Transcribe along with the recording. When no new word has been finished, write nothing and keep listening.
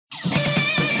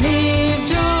Live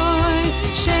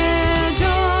joy, share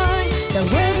joy. The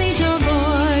world needs your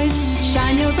voice.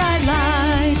 Shine your bright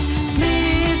light.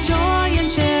 Live joy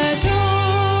and share joy.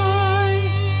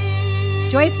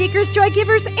 Joy seekers, joy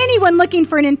givers, anyone looking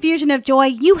for an infusion of joy,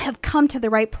 you have come to the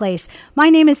right place. My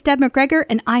name is Deb McGregor,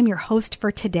 and I'm your host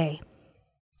for today.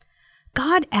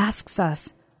 God asks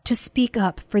us to speak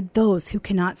up for those who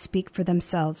cannot speak for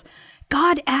themselves.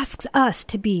 God asks us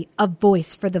to be a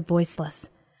voice for the voiceless.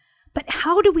 But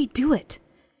how do we do it?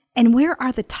 And where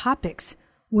are the topics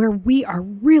where we are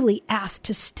really asked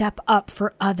to step up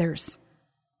for others?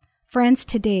 Friends,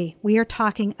 today we are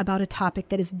talking about a topic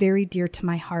that is very dear to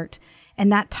my heart,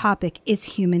 and that topic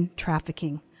is human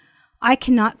trafficking. I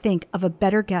cannot think of a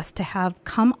better guest to have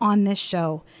come on this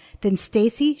show than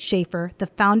Stacy Schaefer, the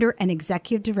founder and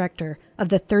executive director of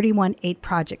the 31-8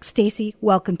 Project. Stacy,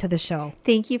 welcome to the show.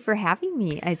 Thank you for having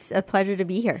me. It's a pleasure to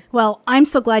be here. Well, I'm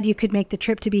so glad you could make the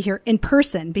trip to be here in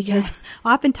person, because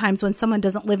oftentimes when someone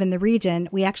doesn't live in the region,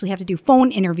 we actually have to do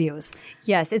phone interviews.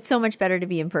 Yes, it's so much better to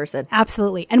be in person.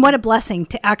 Absolutely. And what a blessing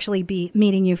to actually be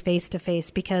meeting you face to face,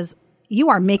 because you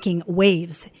are making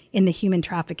waves in the human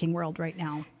trafficking world right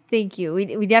now. Thank you.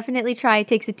 We definitely try. It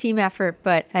takes a team effort,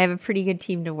 but I have a pretty good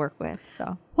team to work with.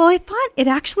 So, well, I thought it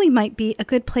actually might be a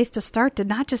good place to start to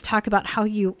not just talk about how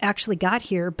you actually got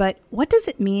here, but what does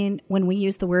it mean when we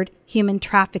use the word human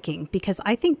trafficking? Because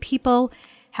I think people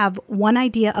have one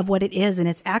idea of what it is, and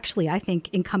it's actually, I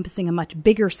think, encompassing a much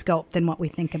bigger scope than what we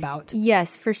think about.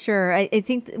 Yes, for sure. I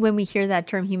think when we hear that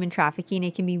term human trafficking,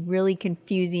 it can be really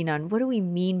confusing on what do we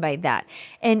mean by that?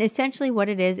 And essentially what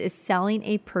it is selling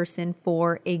a person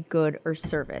for a good or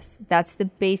service. That's the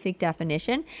basic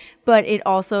definition, but it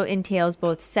also entails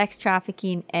both sex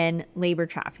trafficking and labor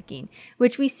trafficking,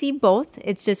 which we see both.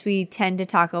 It's just we tend to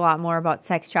talk a lot more about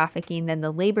sex trafficking than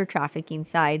the labor trafficking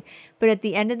side. But at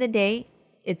the end of the day,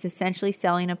 it's essentially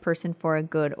selling a person for a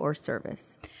good or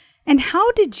service. And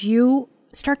how did you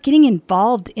start getting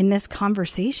involved in this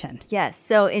conversation? Yes.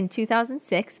 So in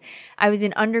 2006, I was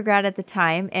in undergrad at the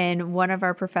time, and one of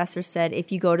our professors said,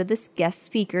 if you go to this guest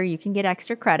speaker, you can get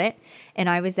extra credit. And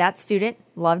I was that student,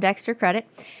 loved extra credit,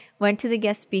 went to the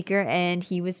guest speaker, and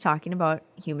he was talking about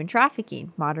human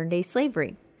trafficking, modern day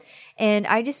slavery. And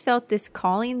I just felt this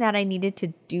calling that I needed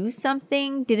to do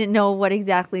something, didn't know what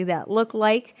exactly that looked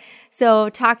like. So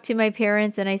talked to my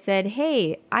parents and I said,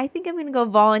 hey, I think I'm going to go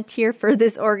volunteer for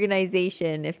this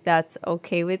organization if that's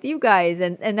okay with you guys.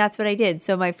 And that's what I did.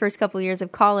 So my first couple of years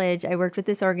of college, I worked with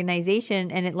this organization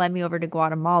and it led me over to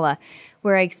Guatemala,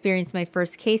 where I experienced my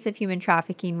first case of human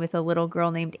trafficking with a little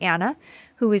girl named Anna,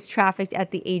 who was trafficked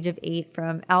at the age of 8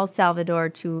 from El Salvador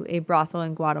to a brothel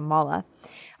in Guatemala.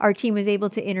 Our team was able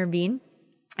to intervene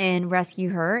and rescue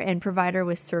her and provide her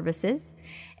with services.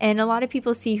 And a lot of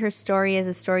people see her story as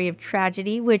a story of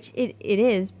tragedy, which it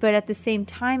is, but at the same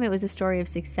time, it was a story of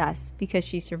success because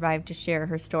she survived to share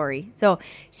her story. So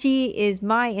she is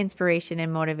my inspiration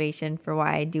and motivation for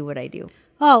why I do what I do.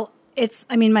 Well,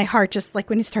 my heart, just like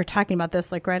when you start talking about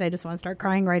this, like, right, I just want to start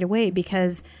crying right away,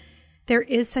 because there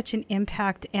is such an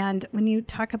impact. And when you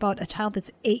talk about a child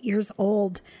that's 8 years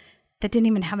old that didn't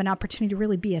even have an opportunity to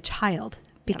really be a child,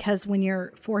 because when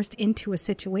you're forced into a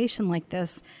situation like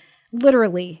this,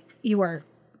 literally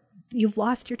you've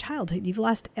lost your childhood. You've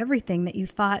lost everything that you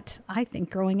thought, I think,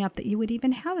 growing up that you would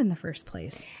even have in the first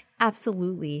place.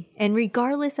 Absolutely. And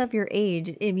regardless of your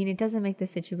age, I mean, it doesn't make the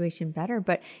situation better,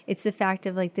 but it's the fact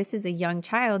of like, this is a young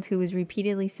child who was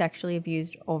repeatedly sexually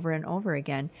abused over and over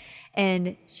again.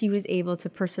 And she was able to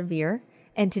persevere.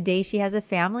 And today she has a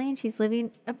family and she's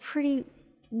living a pretty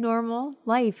normal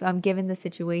life, given the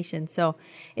situation. So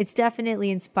it's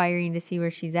definitely inspiring to see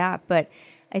where she's at. But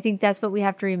I think that's what we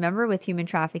have to remember with human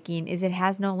trafficking is it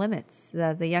has no limits.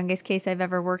 The youngest case I've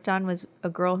ever worked on was a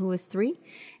girl who was 3,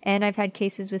 and I've had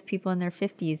cases with people in their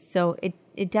 50s. So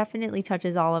it definitely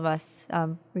touches all of us,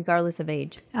 regardless of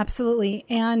age. Absolutely.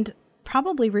 And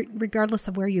probably regardless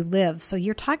of where you live. So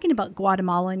you're talking about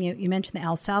Guatemala, and you mentioned the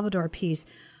El Salvador piece,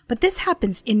 but this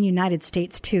happens in the United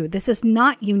States too. This is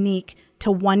not unique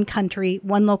to one country,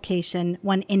 one location,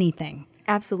 one anything.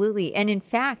 Absolutely. And in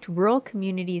fact, rural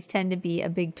communities tend to be a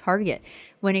big target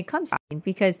when it comes to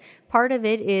because part of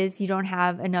it is you don't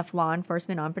have enough law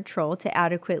enforcement on patrol to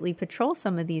adequately patrol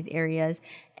some of these areas.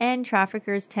 And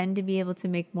traffickers tend to be able to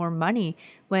make more money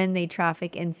when they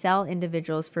traffic and sell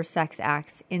individuals for sex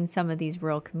acts in some of these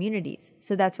rural communities.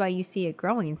 So that's why you see it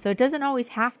growing. So it doesn't always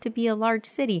have to be a large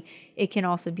city. It can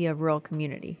also be a rural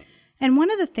community. And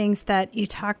one of the things that you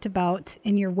talked about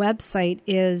in your website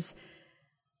is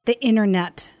the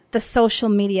internet the social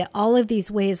media, all of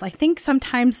these ways. I think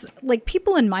sometimes, like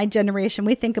people in my generation,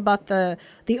 we think about the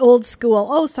old school,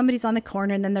 oh, somebody's on the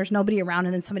corner and then there's nobody around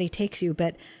and then somebody takes you.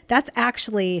 But that's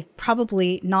actually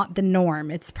probably not the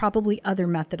norm. It's probably other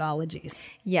methodologies.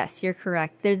 Yes, you're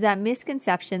correct. There's that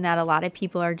misconception that a lot of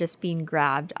people are just being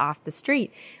grabbed off the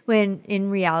street, when in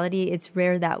reality, it's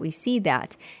rare that we see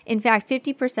that. In fact,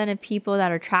 50% of people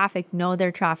that are trafficked know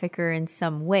their trafficker in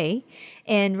some way.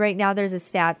 And right now there's a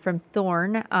stat from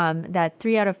Thorn that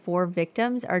 3 out of 4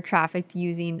 victims are trafficked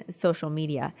using social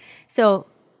media. So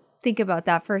think about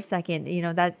that for a second. You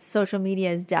know, that social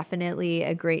media is definitely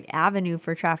a great avenue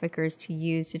for traffickers to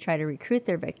use to try to recruit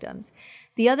their victims.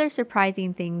 The other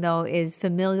surprising thing, though, is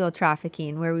familial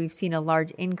trafficking, where we've seen a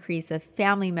large increase of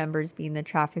family members being the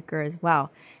trafficker as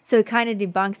well. So it kind of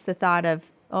debunks the thought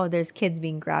of, oh, there's kids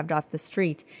being grabbed off the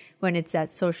street, when it's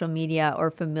that social media or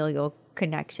familial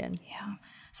connection. Yeah.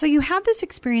 So you had this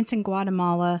experience in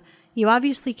Guatemala. You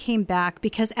obviously came back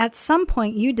because at some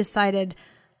point you decided,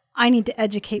 I need to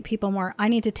educate people more. I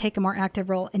need to take a more active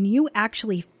role. And you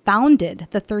actually founded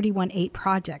the 31-8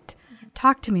 Project.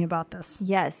 Talk to me about this.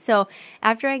 Yes. So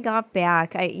after I got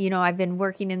back, I've been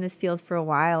working in this field for a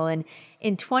while. And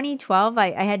in 2012,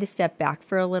 I had to step back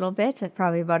for a little bit,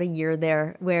 probably about a year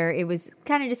there, where it was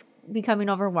kind of just becoming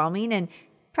overwhelming and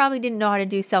probably didn't know how to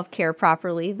do self-care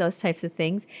properly, those types of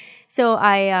things. So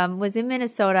I was in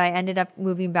Minnesota. I ended up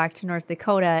moving back to North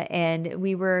Dakota, and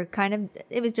we were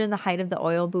it was during the height of the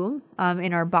oil boom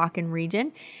in our Bakken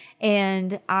region.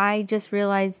 And I just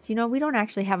realized, we don't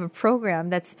actually have a program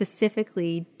that's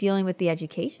specifically dealing with the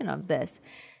education of this.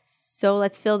 So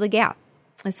let's fill the gap.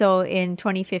 So in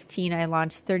 2015, I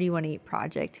launched 31-8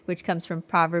 Project, which comes from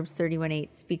Proverbs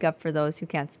 31:8, speak up for those who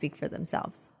can't speak for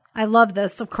themselves. I love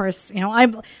this. Of course,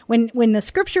 when the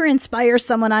scripture inspires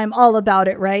someone, I'm all about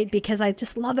it, right? Because I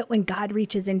just love it when God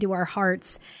reaches into our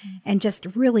hearts and just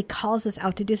really calls us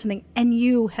out to do something. And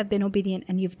you have been obedient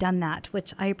and you've done that,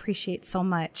 which I appreciate so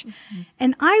much. Mm-hmm.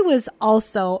 And I was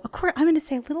also, of course, I'm going to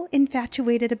say a little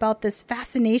infatuated about this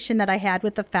fascination that I had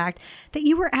with the fact that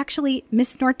you were actually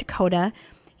Miss North Dakota.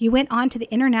 You went on to the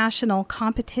international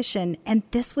competition, and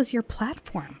this was your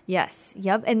platform. Yes.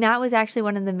 Yep. And that was actually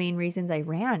one of the main reasons I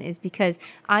ran, is because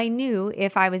I knew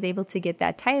if I was able to get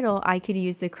that title, I could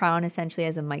use the crown essentially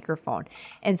as a microphone.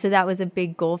 And so that was a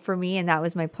big goal for me. And that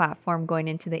was my platform going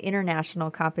into the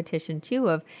international competition too,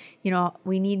 of,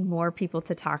 we need more people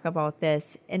to talk about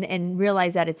this and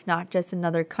realize that it's not just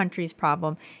another country's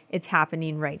problem. It's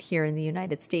happening right here in the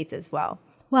United States as well.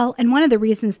 Well, and one of the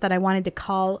reasons that I wanted to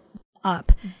call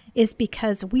up is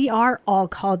because we are all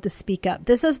called to speak up.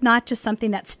 This is not just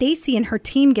something that Stacy and her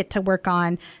team get to work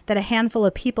on, that a handful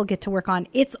of people get to work on.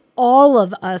 It's all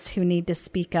of us who need to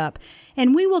speak up.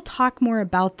 And we will talk more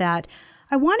about that.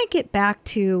 I want to get back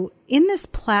to, in this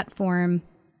platform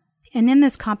and in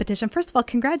this competition, first of all,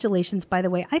 congratulations, by the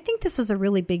way. I think this is a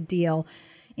really big deal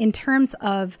in terms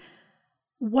of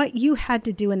what you had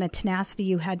to do and the tenacity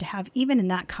you had to have even in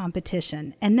that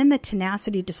competition. And then the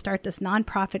tenacity to start this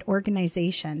nonprofit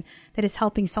organization that is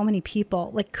helping so many people.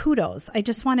 Like, kudos. I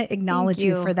just want to acknowledge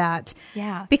you for that.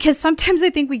 Yeah. Because sometimes I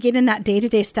think we get in that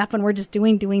day-to-day stuff and we're just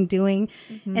doing.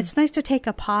 Mm-hmm. It's nice to take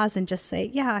a pause and just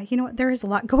say, yeah, you know what, there is a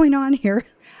lot going on here.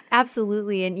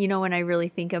 Absolutely. And, when I really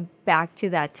think back to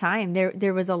that time,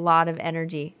 there was a lot of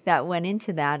energy that went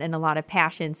into that and a lot of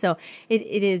passion. So it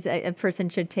is, a person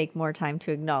should take more time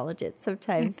to acknowledge it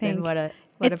sometimes than what a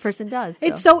person does. So.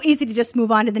 It's so easy to just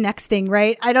move on to the next thing,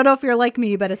 right? I don't know if you're like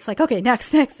me, but it's like, okay,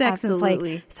 next.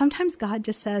 Absolutely. It's like, sometimes God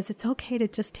just says it's okay to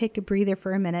just take a breather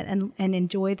for a minute and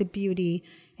enjoy the beauty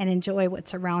and enjoy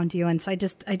what's around you. And so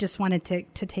I just wanted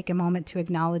to take a moment to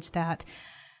acknowledge that.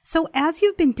 So as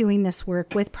you've been doing this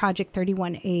work with Project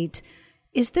 31-8,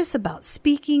 is this about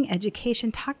speaking,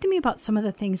 education? Talk to me about some of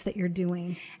the things that you're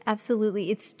doing.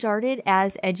 Absolutely. It started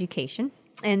as education.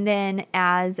 And then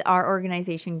as our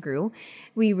organization grew,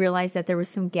 we realized that there were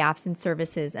some gaps in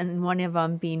services, and one of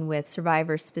them being with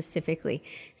survivors specifically.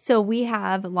 So we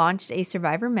have launched a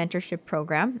survivor mentorship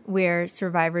program where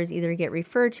survivors either get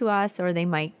referred to us or they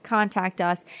might contact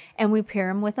us, and we pair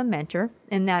them with a mentor,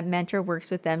 and that mentor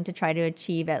works with them to try to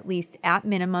achieve at least at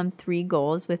minimum 3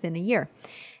 goals within a year.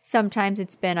 Sometimes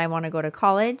it's been, I want to go to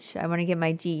college, I want to get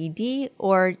my GED,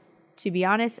 or to be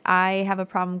honest, I have a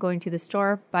problem going to the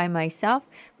store by myself.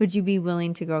 Would you be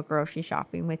willing to go grocery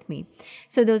shopping with me?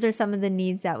 So those are some of the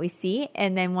needs that we see.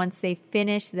 And then once they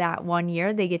finish that 1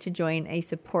 year, they get to join a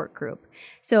support group.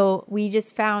 So we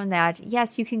just found that,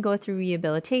 yes, you can go through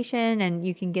rehabilitation and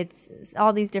you can get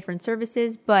all these different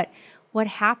services, but what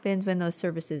happens when those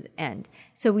services end?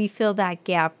 So we fill that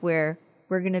gap where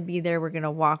We're going to be there. We're going to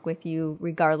walk with you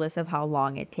regardless of how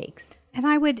long it takes. And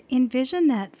I would envision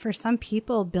that for some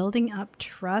people, building up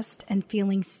trust and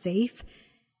feeling safe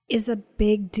is a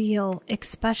big deal,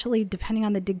 especially depending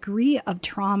on the degree of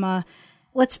trauma.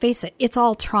 Let's face it, it's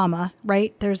all trauma,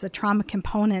 right? There's a trauma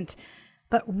component,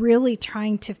 but really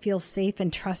trying to feel safe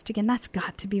and trust again, that's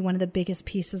got to be one of the biggest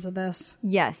pieces of this.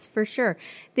 Yes, for sure.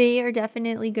 They are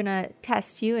definitely going to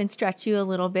test you and stretch you a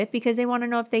little bit because they want to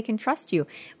know if they can trust you,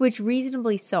 which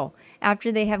reasonably so. After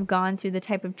they have gone through the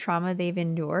type of trauma they've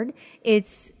endured,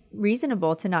 it's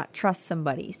reasonable to not trust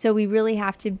somebody. So we really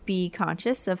have to be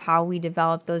conscious of how we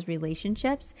develop those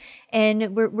relationships,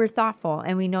 and we're thoughtful,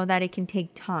 and we know that it can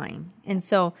take time. And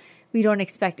so we don't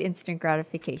expect instant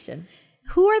gratification.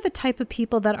 Who are the type of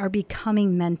people that are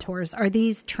becoming mentors? Are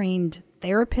these trained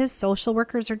therapists, social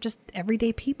workers, or just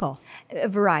everyday people? A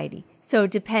variety. So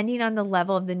depending on the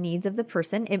level of the needs of the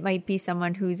person, it might be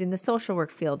someone who's in the social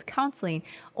work field, counseling,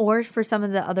 or for some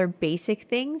of the other basic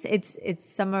things, it's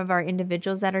some of our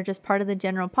individuals that are just part of the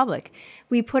general public.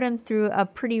 We put them through a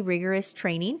pretty rigorous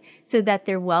training so that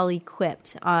they're well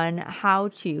equipped on how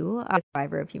to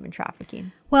survivor of human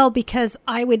trafficking. Well, because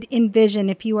I would envision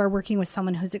if you are working with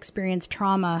someone who's experienced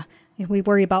trauma, we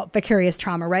worry about vicarious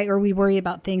trauma, right? Or we worry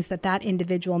about things that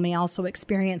individual may also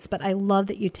experience. But I love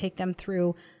that you take them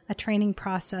through a training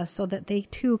process so that they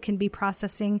too can be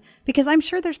processing, because I'm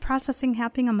sure there's processing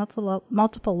happening on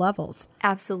multiple levels.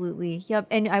 Absolutely. Yep.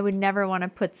 And I would never want to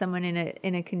put someone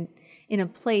in a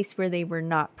place where they were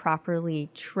not properly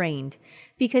trained,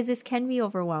 because this can be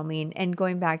overwhelming. And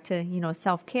going back to,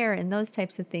 self-care and those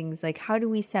types of things, like how do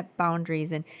we set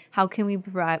boundaries and how can we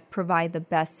provide the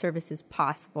best services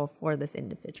possible for this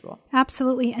individual?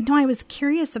 Absolutely. And no, I was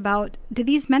curious about, do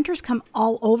these mentors come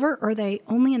all over, or are they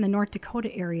only in the North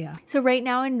Dakota area? So right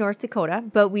now in North Dakota,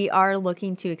 but we are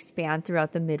looking to expand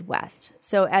throughout the Midwest.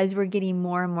 So as we're getting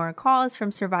more and more calls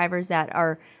from survivors that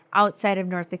are outside of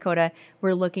North Dakota,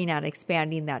 we're looking at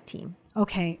expanding that team.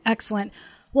 Okay, excellent.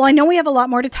 Well, I know we have a lot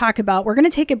more to talk about. We're going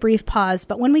to take a brief pause,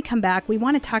 but when we come back, we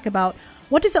want to talk about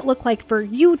what does it look like for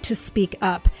you to speak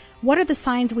up? What are the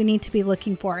signs we need to be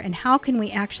looking for, and how can we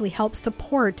actually help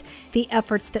support the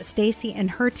efforts that Stacy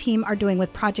and her team are doing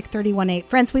with Project 318?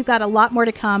 Friends, we've got a lot more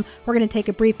to come. We're going to take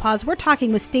a brief pause. We're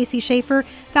talking with Stacy Schaefer,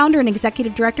 founder and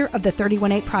executive director of the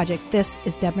 318 Project. This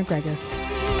is Deb McGregor.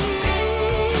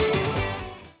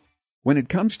 When it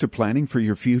comes to planning for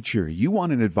your future, you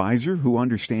want an advisor who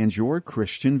understands your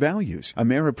Christian values.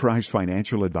 Ameriprise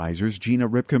Financial Advisors Gina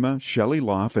Ripkema, Shelley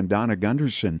Loff, and Donna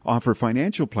Gunderson offer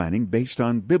financial planning based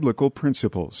on biblical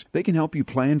principles. They can help you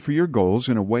plan for your goals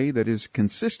in a way that is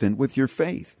consistent with your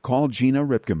faith. Call Gina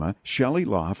Ripkema, Shelley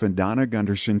Loff, and Donna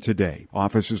Gunderson today.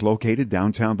 Office is located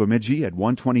downtown Bemidji at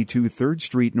 122 3rd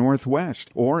Street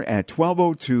Northwest or at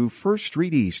 1202 1st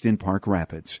Street East in Park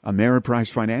Rapids.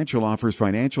 Ameriprise Financial offers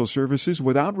financial services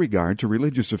without regard to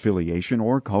religious affiliation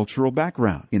or cultural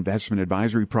background. Investment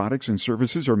advisory products and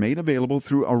services are made available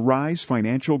through Arise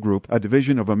Financial Group, a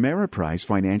division of Ameriprise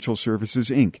Financial Services,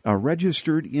 Inc., a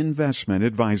registered investment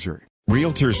advisor.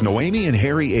 Realtors Noemi and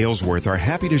Harry Aylesworth are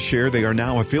happy to share they are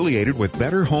now affiliated with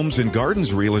Better Homes and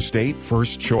Gardens Real Estate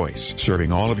First Choice,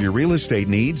 serving all of your real estate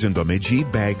needs in Bemidji,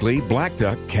 Bagley,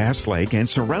 Blackduck, Cass Lake, and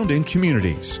surrounding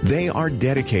communities. They are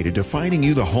dedicated to finding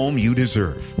you the home you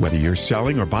deserve. Whether you're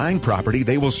selling or buying property,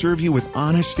 they will serve you with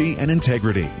honesty and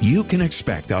integrity. You can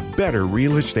expect a better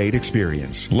real estate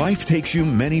experience. Life takes you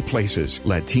many places.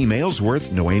 Let Team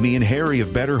Aylesworth, Noemi, and Harry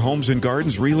of Better Homes and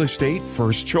Gardens Real Estate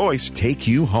First Choice take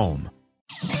you home.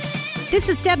 This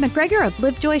is Deb McGregor of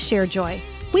Live Joy, Share Joy.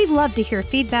 We'd love to hear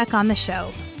feedback on the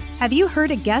show. Have you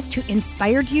heard a guest who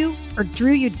inspired you or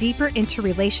drew you deeper into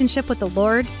relationship with the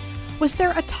Lord? Was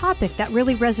there a topic that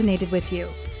really resonated with you?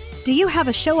 Do you have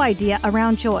a show idea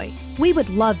around joy? We would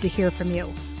love to hear from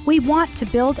you. We want to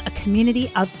build a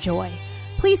community of joy.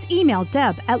 Please email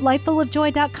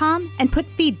deb@lifefullofjoy.com and put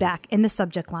feedback in the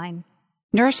subject line.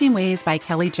 Nourishing Ways by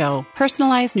Kelly Jo,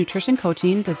 personalized nutrition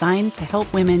coaching designed to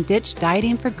help women ditch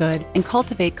dieting for good and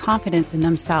cultivate confidence in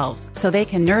themselves so they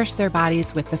can nourish their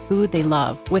bodies with the food they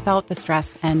love without the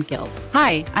stress and guilt.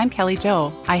 Hi, I'm Kelly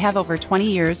Jo. I have over 20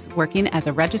 years working as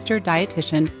a registered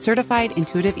dietitian, certified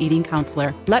intuitive eating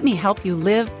counselor. Let me help you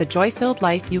live the joy-filled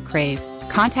life you crave.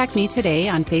 Contact me today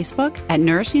on Facebook at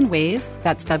Nourishing Ways,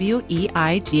 that's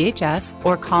WEIGHS,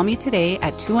 or call me today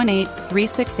at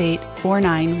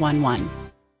 218-368-4911.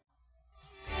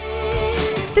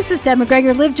 This is Deb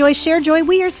McGregor, Live Joy, Share Joy.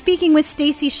 We are speaking with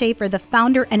Stacy Schaefer, the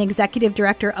founder and executive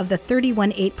director of the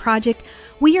 318 Project.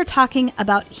 We are talking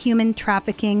about human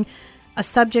trafficking. a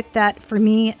subject that for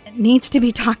me needs to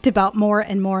be talked about more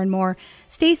and more and more.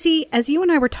 Stacy, as you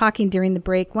and I were talking during the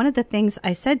break, one of the things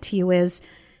I said to you is,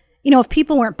 if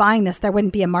people weren't buying this, there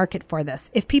wouldn't be a market for this.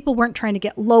 If people weren't trying to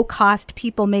get low cost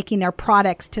people making their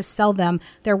products to sell them,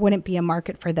 there wouldn't be a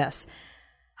market for this.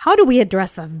 How do we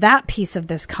address that piece of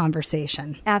this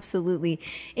conversation? Absolutely.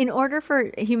 In order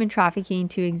for human trafficking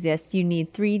to exist, you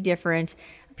need 3 different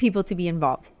people to be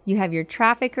involved. You have your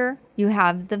trafficker, you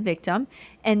have the victim,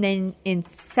 and then in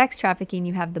sex trafficking,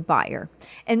 you have the buyer.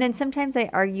 And then sometimes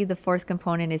I argue the 4th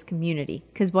component is community,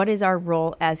 because what is our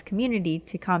role as community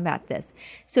to combat this?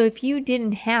 So if you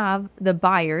didn't have the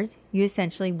buyers, you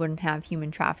essentially wouldn't have human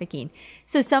trafficking.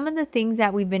 So some of the things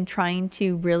that we've been trying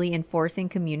to really enforce in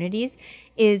communities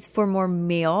is for more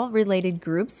male-related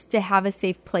groups to have a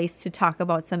safe place to talk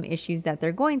about some issues that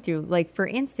they're going through. Like, for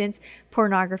instance,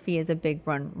 pornography is a big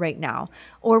one right now.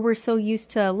 Or we're so used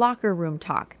to locker room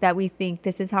talk that we think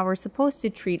this is how we're supposed to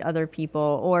treat other people,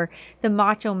 or the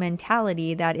macho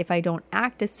mentality that if I don't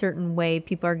act a certain way,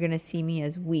 people are going to see me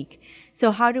as weak.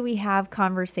 So how do we have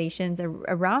conversations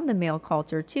around the male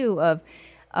culture too of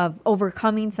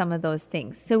overcoming some of those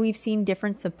things? So we've seen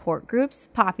different support groups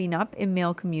popping up in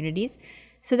male communities.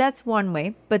 So that's one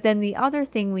way. But then the other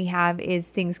thing we have is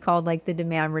things called like the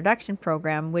Demand Reduction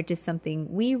Program, which is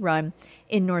something we run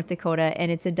in North Dakota.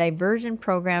 And it's a diversion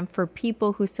program for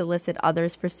people who solicit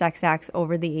others for sex acts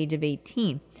over the age of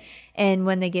 18. And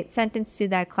when they get sentenced to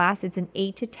that class, it's an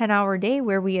 8 to 10 hour day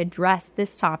where we address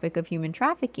this topic of human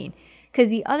trafficking. Because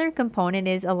the other component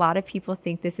is a lot of people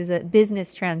think this is a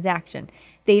business transaction.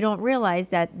 They don't realize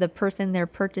that the person they're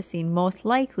purchasing most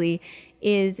likely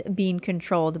is being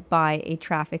controlled by a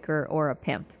trafficker or a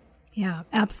pimp. Yeah,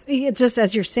 absolutely. It's just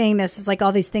as you're saying this, it's like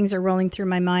all these things are rolling through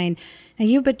my mind. And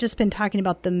you've just been talking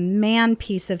about the man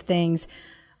piece of things.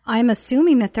 I'm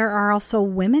assuming that there are also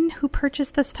women who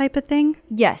purchase this type of thing?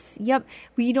 Yes. Yep.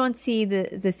 We don't see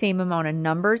the same amount of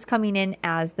numbers coming in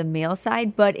as the male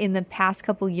side, but in the past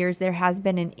couple years, there has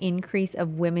been an increase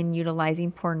of women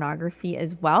utilizing pornography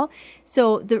as well.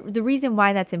 So the reason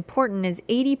why that's important is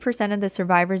 80% of the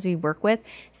survivors we work with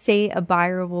say a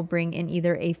buyer will bring in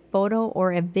either a photo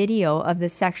or a video of the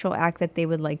sexual act that they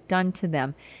would like done to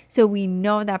them. So we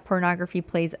know that pornography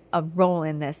plays a role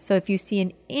in this. So if you see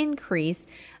an increase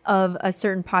of a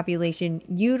certain population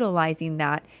utilizing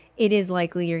that, it is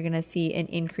likely you're going to see an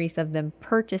increase of them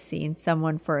purchasing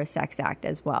someone for a sex act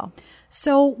as well.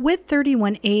 So with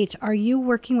 31H, are you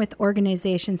working with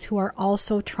organizations who are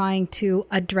also trying to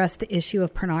address the issue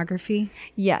of pornography?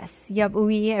 Yes. Yep.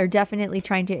 We are definitely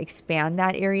trying to expand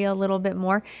that area a little bit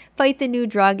more. Fight the New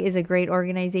Drug is a great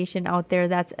organization out there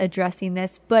that's addressing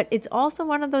this, but it's also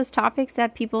one of those topics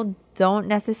that people don't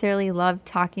necessarily love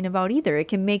talking about either. It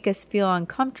can make us feel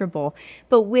uncomfortable,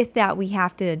 but with that, we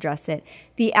have to address it.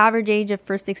 The average age of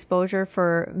first exposure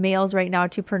for males right now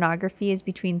to pornography is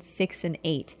between 6 and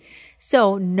 8.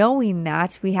 So knowing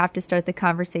that, we have to start the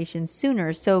conversation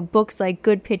sooner. So books like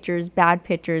Good Pictures, Bad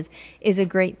Pictures is a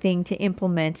great thing to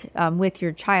implement with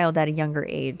your child at a younger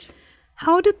age.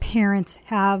 How do parents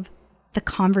have the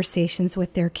conversations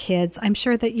with their kids? I'm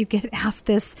sure that you get asked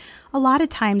this a lot of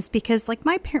times because like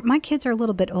my kids are a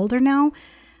little bit older now,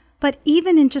 but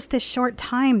even in just this short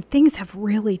time, things have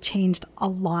really changed a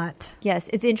lot. Yes,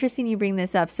 it's interesting you bring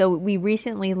this up. So we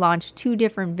recently launched 2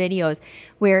 different videos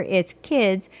where it's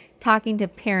kids talking to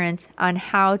parents on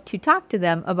how to talk to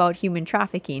them about human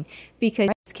trafficking because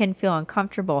it can feel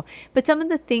uncomfortable. But some of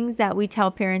the things that we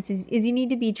tell parents is you need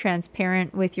to be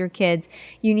transparent with your kids.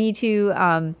 You need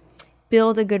to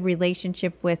build a good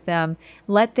relationship with them.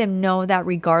 Let them know that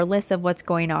regardless of what's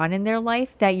going on in their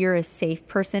life, that you're a safe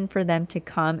person for them to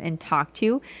come and talk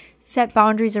to. Set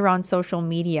boundaries around social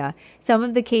media. Some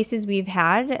of the cases we've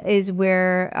had is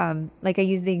where, like I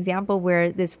used the example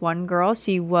where this one girl,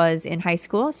 she was in high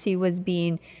school. She was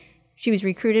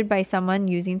recruited by someone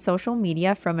using social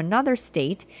media from another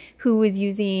state who was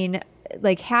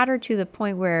had her to the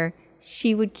point where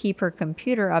she would keep her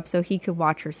computer up so he could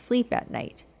watch her sleep at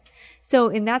night. So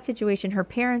in that situation, her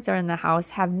parents are in the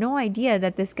house, have no idea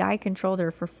that this guy controlled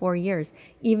her for 4 years.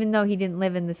 Even though he didn't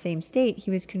live in the same state,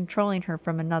 he was controlling her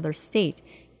from another state,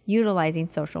 utilizing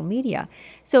social media.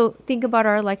 So think about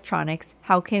our electronics.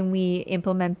 How can we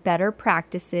implement better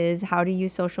practices? How to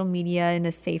use social media in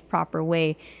a safe, proper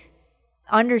way?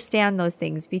 Understand those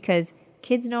things because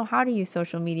kids know how to use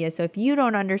social media. So if you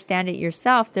don't understand it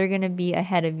yourself, they're going to be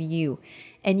ahead of you.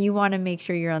 And you want to make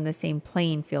sure you're on the same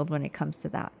playing field when it comes to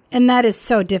that. And that is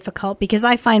so difficult because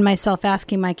I find myself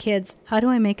asking my kids, how do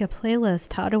I make a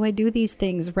playlist? How do I do these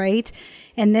things, right?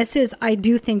 And I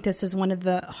do think this is one of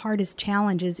the hardest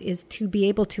challenges is to be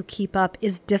able to keep up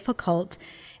is difficult.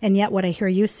 And yet what I hear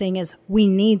you saying is we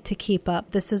need to keep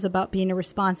up. This is about being a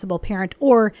responsible parent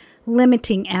or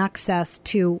limiting access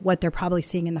to what they're probably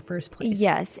seeing in the first place.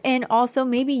 Yes. And also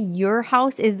maybe your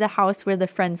house is the house where the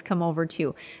friends come over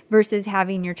to versus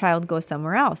having your child go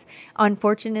somewhere else.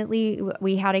 Unfortunately,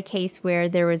 we had a case where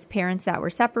there was parents that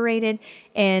were separated,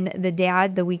 and the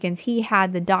dad, the weekends he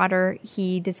had the daughter,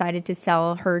 he decided to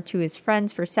sell her to his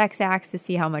friends for sex acts to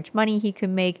see how much money he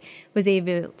could make, was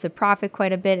able to profit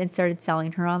quite a bit, and started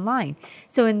selling her online.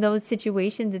 So in those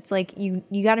situations, it's like you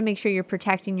got to make sure you're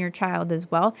protecting your child as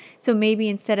well. So maybe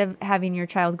instead of having your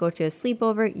child go to a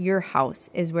sleepover, your house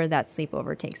is where that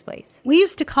sleepover takes place. We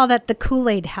used to call that the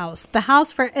Kool-Aid house, the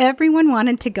house where everyone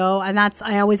wanted to go. And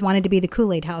I always wanted to be the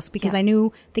Kool-Aid house because I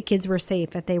knew the kids were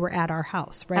safe if they were at our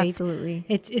house, right? Absolutely.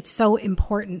 It's so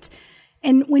important.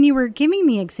 And when you were giving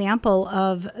the example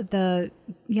of the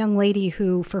young lady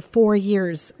who for 4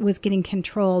 years was getting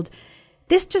controlled,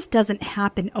 this just doesn't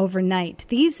happen overnight.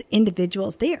 These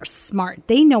individuals, they are smart.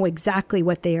 They know exactly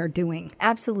what they are doing.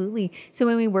 Absolutely. So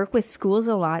when we work with schools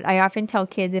a lot, I often tell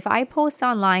kids, if I post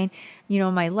online,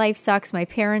 my life sucks, my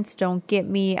parents don't get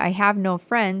me, I have no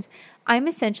friends, I'm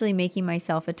essentially making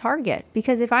myself a target.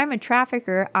 Because if I'm a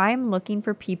trafficker, I'm looking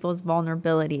for people's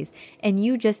vulnerabilities. And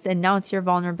you just announce your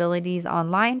vulnerabilities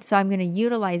online. So I'm going to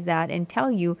utilize that and tell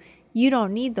you, you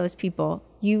don't need those people.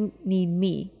 You need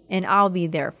me, and I'll be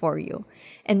there for you.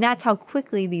 And that's how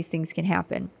quickly these things can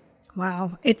happen.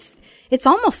 Wow. It's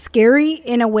almost scary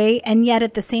in a way. And yet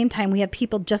at the same time, we have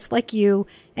people just like you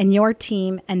and your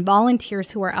team and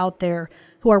volunteers who are out there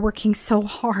who are working so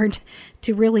hard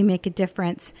to really make a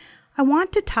difference. I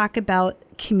want to talk about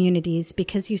communities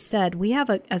because you said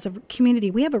as a community,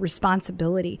 we have a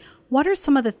responsibility. What are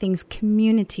some of the things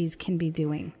communities can be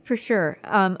doing? For sure.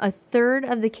 A third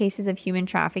of the cases of human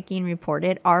trafficking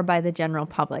reported are by the general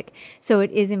public. So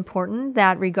it is important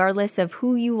that regardless of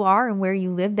who you are and where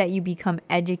you live, that you become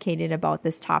educated about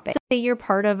this topic. So say you're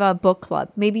part of a book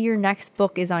club. Maybe your next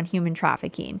book is on human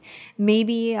trafficking.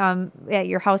 Maybe at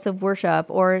your house of worship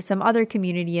or some other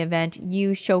community event,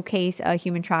 you showcase a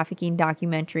human trafficking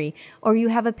documentary, or you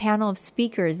have a panel of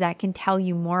speakers that can tell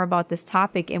you more about this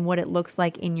topic and what it looks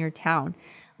like in your town.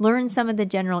 Learn some of the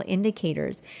general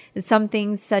indicators. Some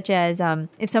things such as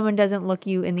if someone doesn't look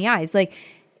you in the eyes. Like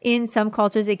in some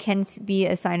cultures, it can be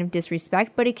a sign of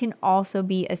disrespect, but it can also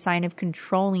be a sign of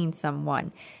controlling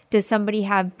someone. Does somebody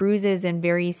have bruises in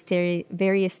various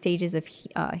stages of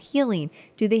healing?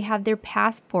 Do they have their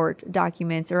passport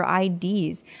documents or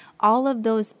IDs? All of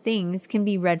those things can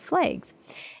be red flags.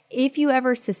 If you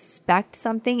ever suspect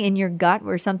something in your gut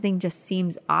where something just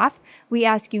seems off, we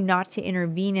ask you not to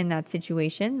intervene in that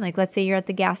situation. Like let's say you're at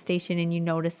the gas station and you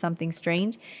notice something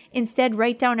strange. Instead,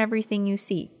 write down everything you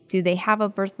see. Do they have a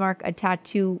birthmark, a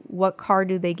tattoo? What car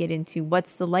do they get into?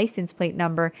 What's the license plate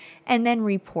number? And then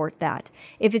report that.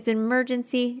 If it's an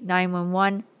emergency,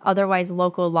 911, otherwise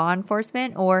local law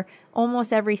enforcement, or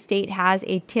almost every state has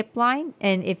a tip line.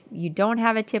 And if you don't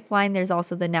have a tip line, there's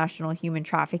also the National Human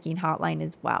Trafficking Hotline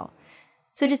as well.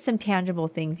 So just some tangible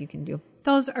things you can do.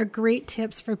 Those are great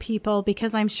tips for people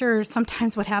because I'm sure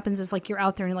sometimes what happens is like you're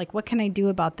out there and like, what can I do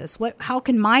about this? How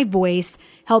can my voice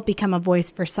help become a voice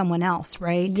for someone else,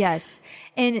 right? Yes.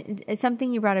 And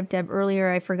something you brought up, Deb,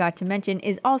 earlier I forgot to mention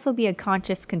is also be a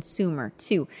conscious consumer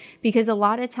too. Because a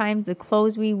lot of times the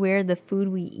clothes we wear, the food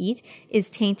we eat is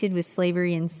tainted with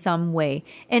slavery in some way.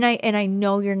 And I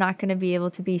know you're not going to be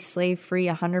able to be slave free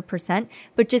 100%,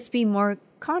 but just be more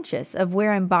conscious of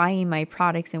where I'm buying my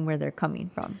products and where they're coming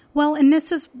from. Well, and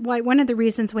this is why one of the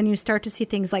reasons when you start to see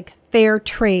things like fair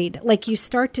trade, like you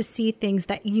start to see things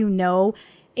that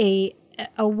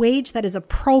a wage that is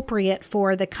appropriate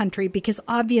for the country, because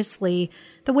obviously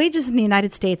the wages in the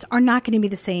United States are not going to be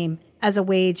the same as a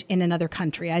wage in another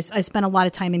country. I spent a lot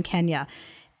of time in Kenya.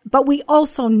 But we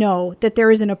also know that there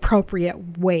is an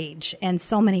appropriate wage, and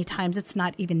so many times it's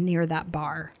not even near that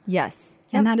bar. Yes.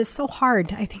 And that is so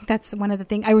hard. I think that's one of the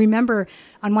things. I remember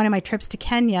on one of my trips to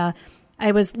Kenya,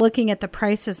 I was looking at the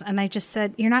prices and I just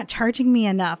said, you're not charging me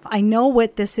enough. I know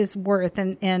what this is worth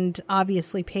and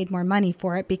obviously paid more money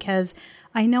for it because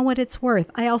I know what it's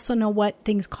worth. I also know what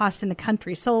things cost in the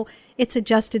country. So it's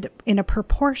adjusted in a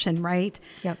proportion, right?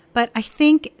 Yep. But I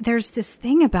think there's this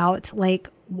thing about like,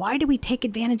 why do we take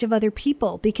advantage of other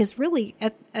people? Because really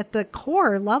at the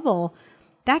core level,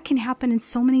 that can happen in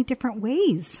so many different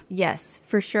ways. Yes,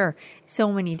 for sure.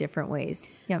 So many different ways.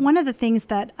 Yep. One of the things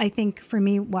that I think for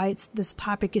me why this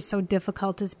topic is so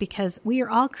difficult is because we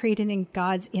are all created in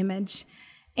God's image.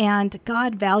 And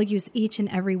God values each and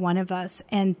every one of us.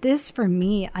 And this, for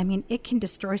me, I mean, it can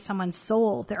destroy someone's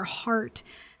soul, their heart,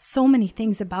 so many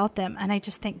things about them. And I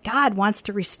just think God wants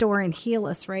to restore and heal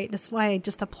us, right? That's why I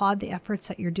just applaud the efforts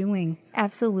that you're doing.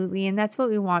 Absolutely. And that's what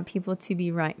we want people to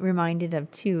be reminded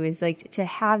of too, is like to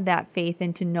have that faith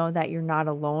and to know that you're not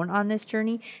alone on this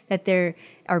journey, that there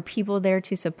are people there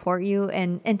to support you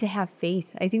and to have faith.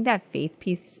 I think that faith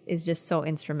piece is just so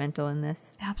instrumental in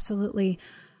this. Absolutely.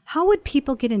 How would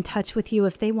people get in touch with you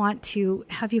if they want to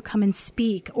have you come and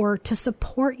speak or to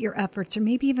support your efforts or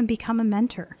maybe even become a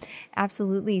mentor?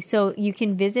 Absolutely. So you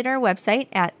can visit our website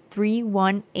at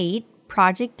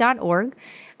 318project.org.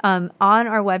 On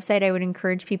our website, I would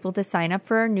encourage people to sign up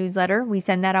for our newsletter. We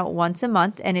send that out once a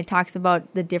month, and it talks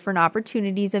about the different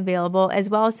opportunities available, as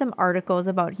well as some articles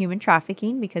about human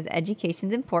trafficking, because education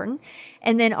is important.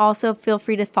 And then also feel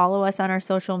free to follow us on our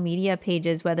social media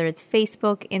pages, whether it's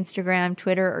Facebook, Instagram,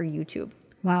 Twitter, or YouTube.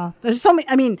 Wow. There's so many.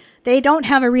 I mean, they don't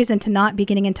have a reason to not be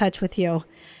getting in touch with you.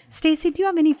 Stacy, do you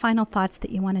have any final thoughts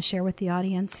that you want to share with the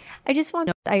audience? I just want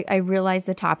to, I realize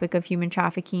the topic of human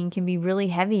trafficking can be really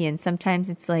heavy. And sometimes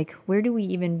it's like, where do we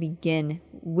even begin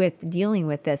with dealing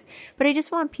with this? But I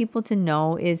just want people to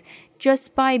know is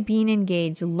just by being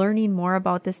engaged, learning more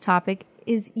about this topic,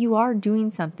 is you are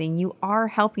doing something. You are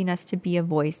helping us to be a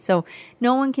voice. So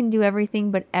no one can do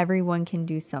everything, but everyone can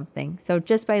do something. So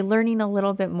just by learning a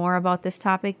little bit more about this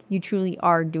topic, you truly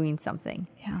are doing something.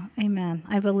 Yeah, amen.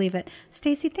 I believe it.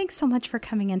 Stacy, thanks so much for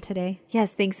coming in today.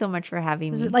 Yes, thanks so much for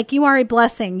having me. Like, you are a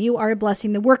blessing. You are a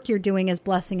blessing. The work you're doing is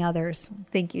blessing others.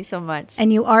 Thank you so much.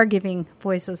 And you are giving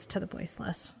voices to the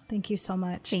voiceless. Thank you so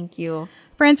much. Thank you.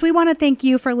 Friends, we want to thank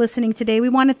you for listening today. We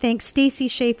want to thank Stacy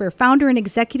Schaefer, founder and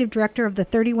executive director of the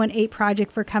 318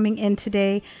 Project, for coming in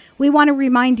today. We want to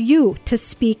remind you to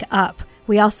speak up.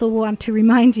 We also want to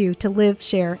remind you to live,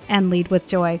 share, and lead with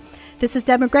joy. This is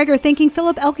Deb McGregor thanking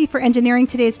Philip Elke for engineering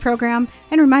today's program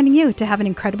and reminding you to have an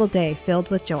incredible day filled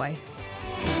with joy.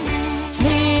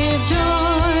 Live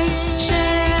joy,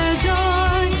 share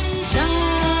joy,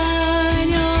 shine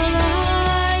your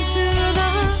light to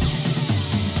the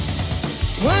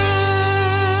world.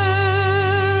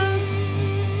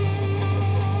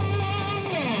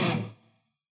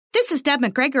 This is Deb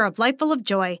McGregor of Life Full of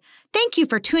Joy. Thank you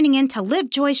for tuning in to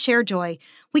Live Joy, Share Joy.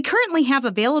 We currently have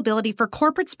availability for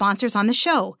corporate sponsors on the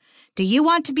show. Do you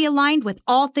want to be aligned with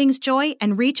all things joy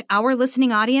and reach our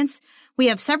listening audience? We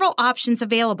have several options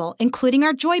available, including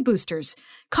our Joy Boosters.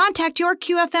 Contact your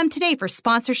QFM today for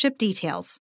sponsorship details.